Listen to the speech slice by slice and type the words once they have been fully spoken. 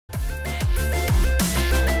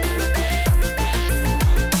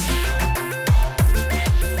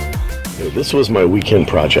This was my weekend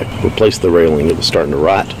project. Replaced the railing, it was starting to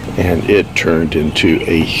rot, and it turned into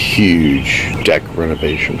a huge deck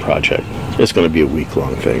renovation project. It's going to be a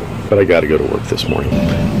week-long thing, but I got to go to work this morning.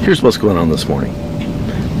 Here's what's going on this morning.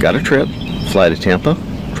 Got a trip, fly to Tampa,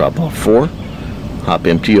 drop off 4, hop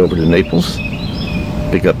empty over to Naples,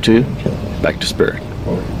 pick up 2, back to Spirit.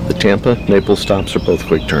 The Tampa, Naples stops are both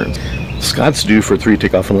quick turns. Scott's due for 3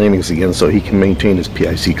 takeoff and landings again so he can maintain his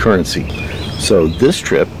PIC currency. So this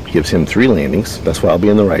trip gives him 3 landings. That's why I'll be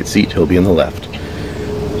in the right seat, he'll be in the left.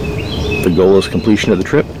 The goal is completion of the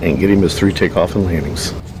trip and get him his 3 takeoff and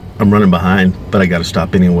landings. I'm running behind, but I gotta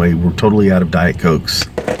stop anyway. We're totally out of Diet Cokes.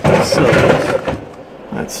 So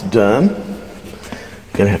that's done.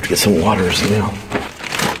 Gonna have to get some waters now.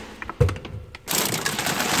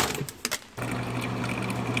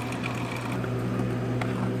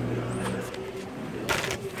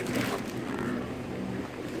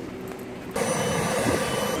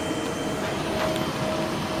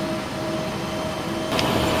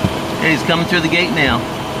 He's coming through the gate now.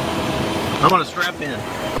 I'm gonna strap in. 80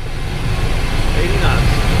 knots.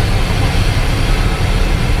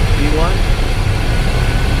 V1.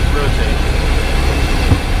 Rotate.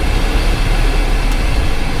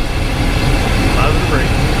 Out of the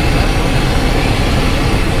brake.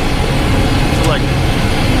 Select it.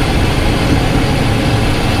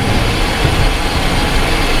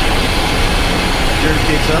 Steering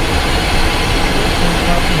gates up.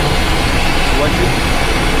 Select it.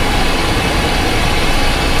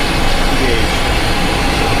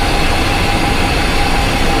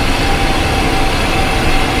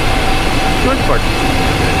 Good part.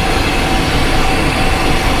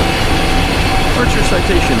 Departure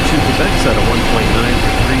citation to Quebec set at 1.9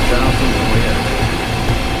 for 3,000 way out.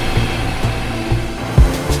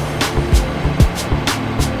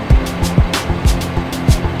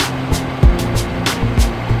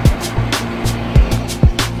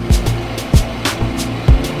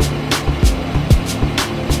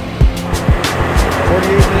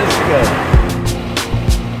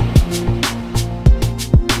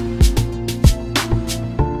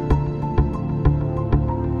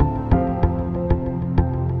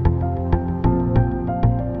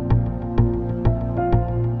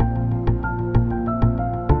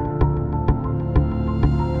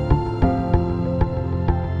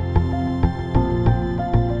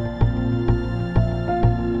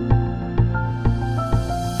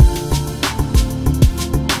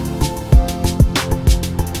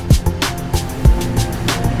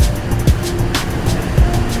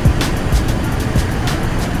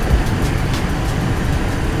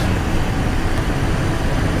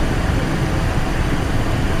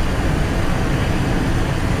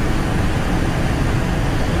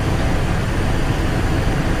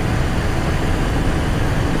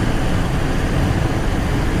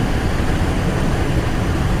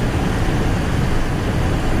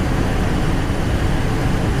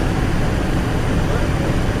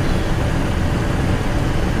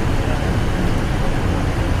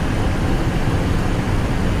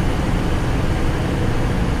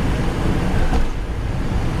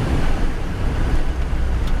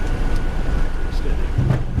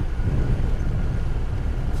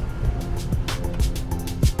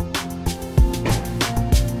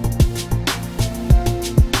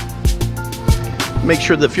 Make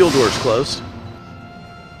sure the fuel door is closed.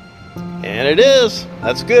 And it is.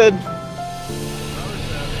 That's good.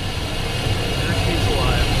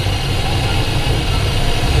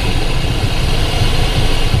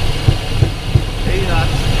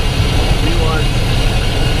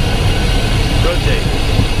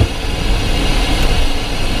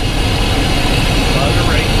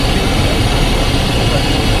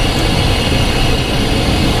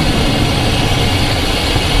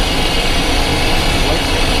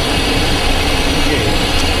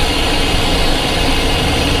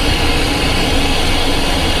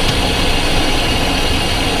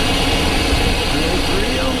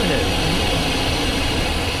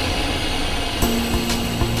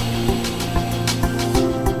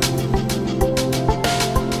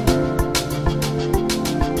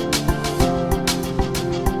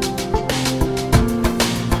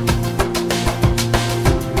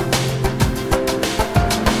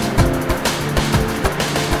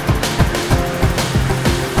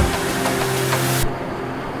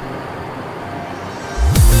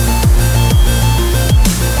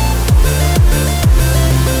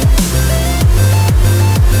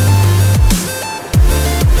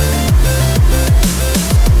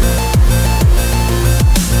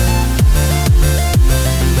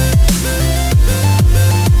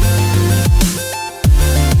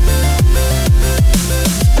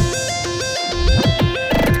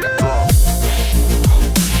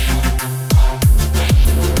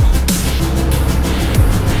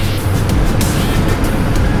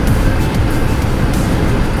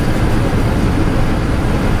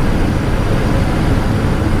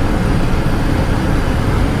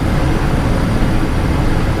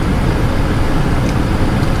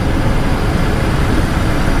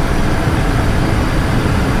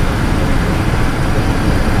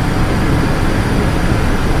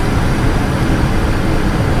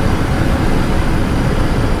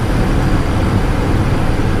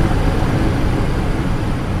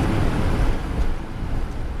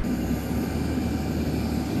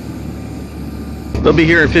 They'll be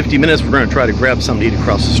here in 50 minutes. We're going to try to grab something to eat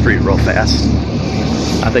across the street real fast.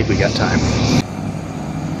 I think we got time.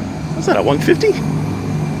 What's that, a 150?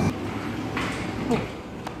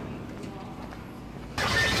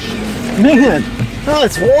 Man, oh,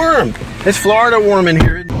 it's warm. It's Florida warm in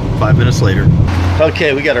here. 5 minutes later.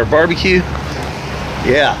 Okay, we got our barbecue.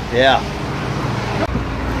 Yeah.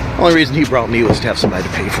 Only reason he brought me was to have somebody to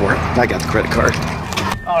pay for it. I got the credit card.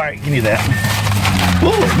 All right, give me that.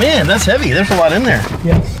 Oh man, that's heavy. There's a lot in there.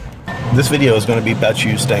 Yes. This video is going to be about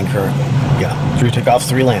you staying current. Yeah, 3 takeoffs,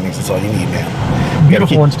 3 landings. That's all you need, man.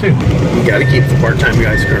 Beautiful ones too. You got to keep the part-time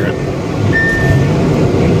guys current.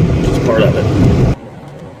 It's part of it.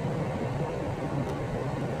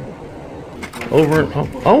 Over.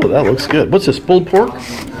 Oh, that looks good. What's this? Pulled pork?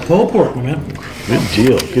 Pulled pork, man. Good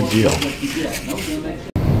deal. Good deal.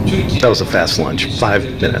 That was a fast lunch.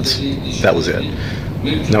 5 minutes. That was it.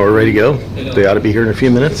 Now we're ready to go. They ought to be here in a few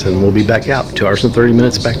minutes, and we'll be back out. 2 hours and 30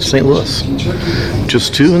 minutes back to St. Louis.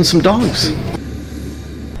 Just 2 and some dogs.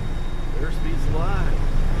 Airspeed's live.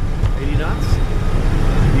 80 knots.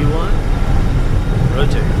 V1.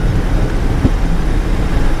 Rotate.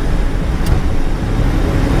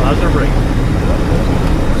 Positive rate.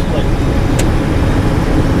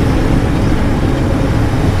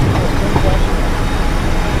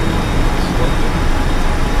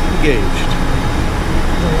 Engaged.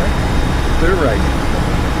 Clear right.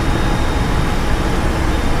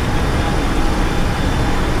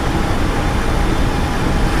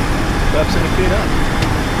 Flaps indicate up.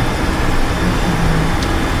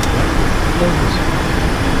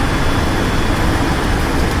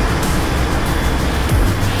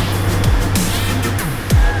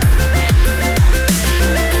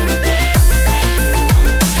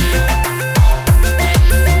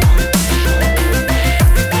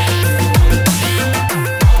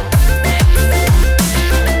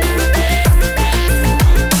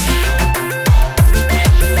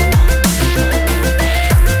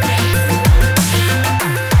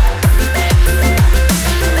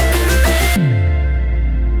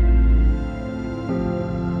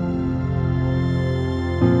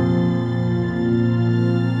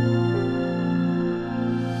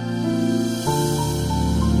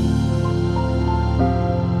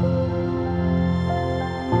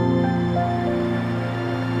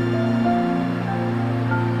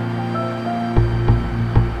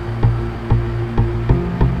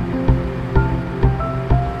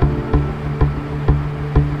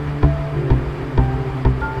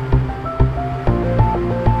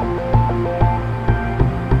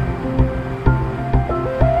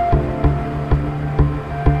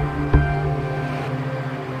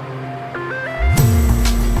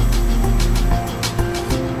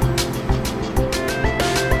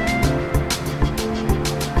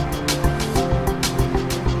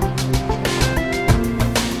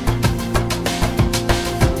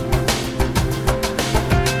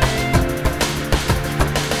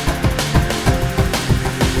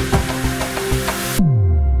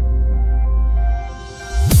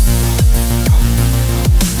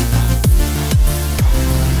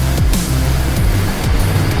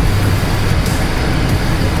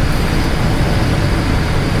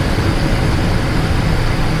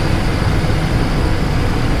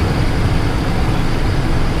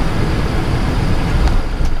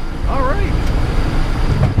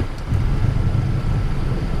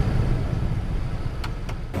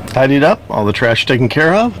 Tidied up, all the trash taken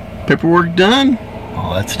care of, paperwork done,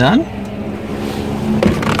 all that's done.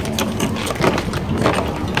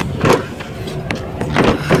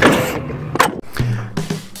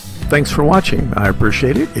 Thanks for watching. I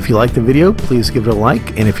appreciate it. If you like the video, please give it a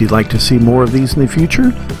like, and if you'd like to see more of these in the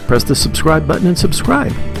future, press the subscribe button and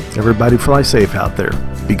subscribe. Everybody fly safe out there.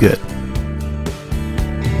 Be good.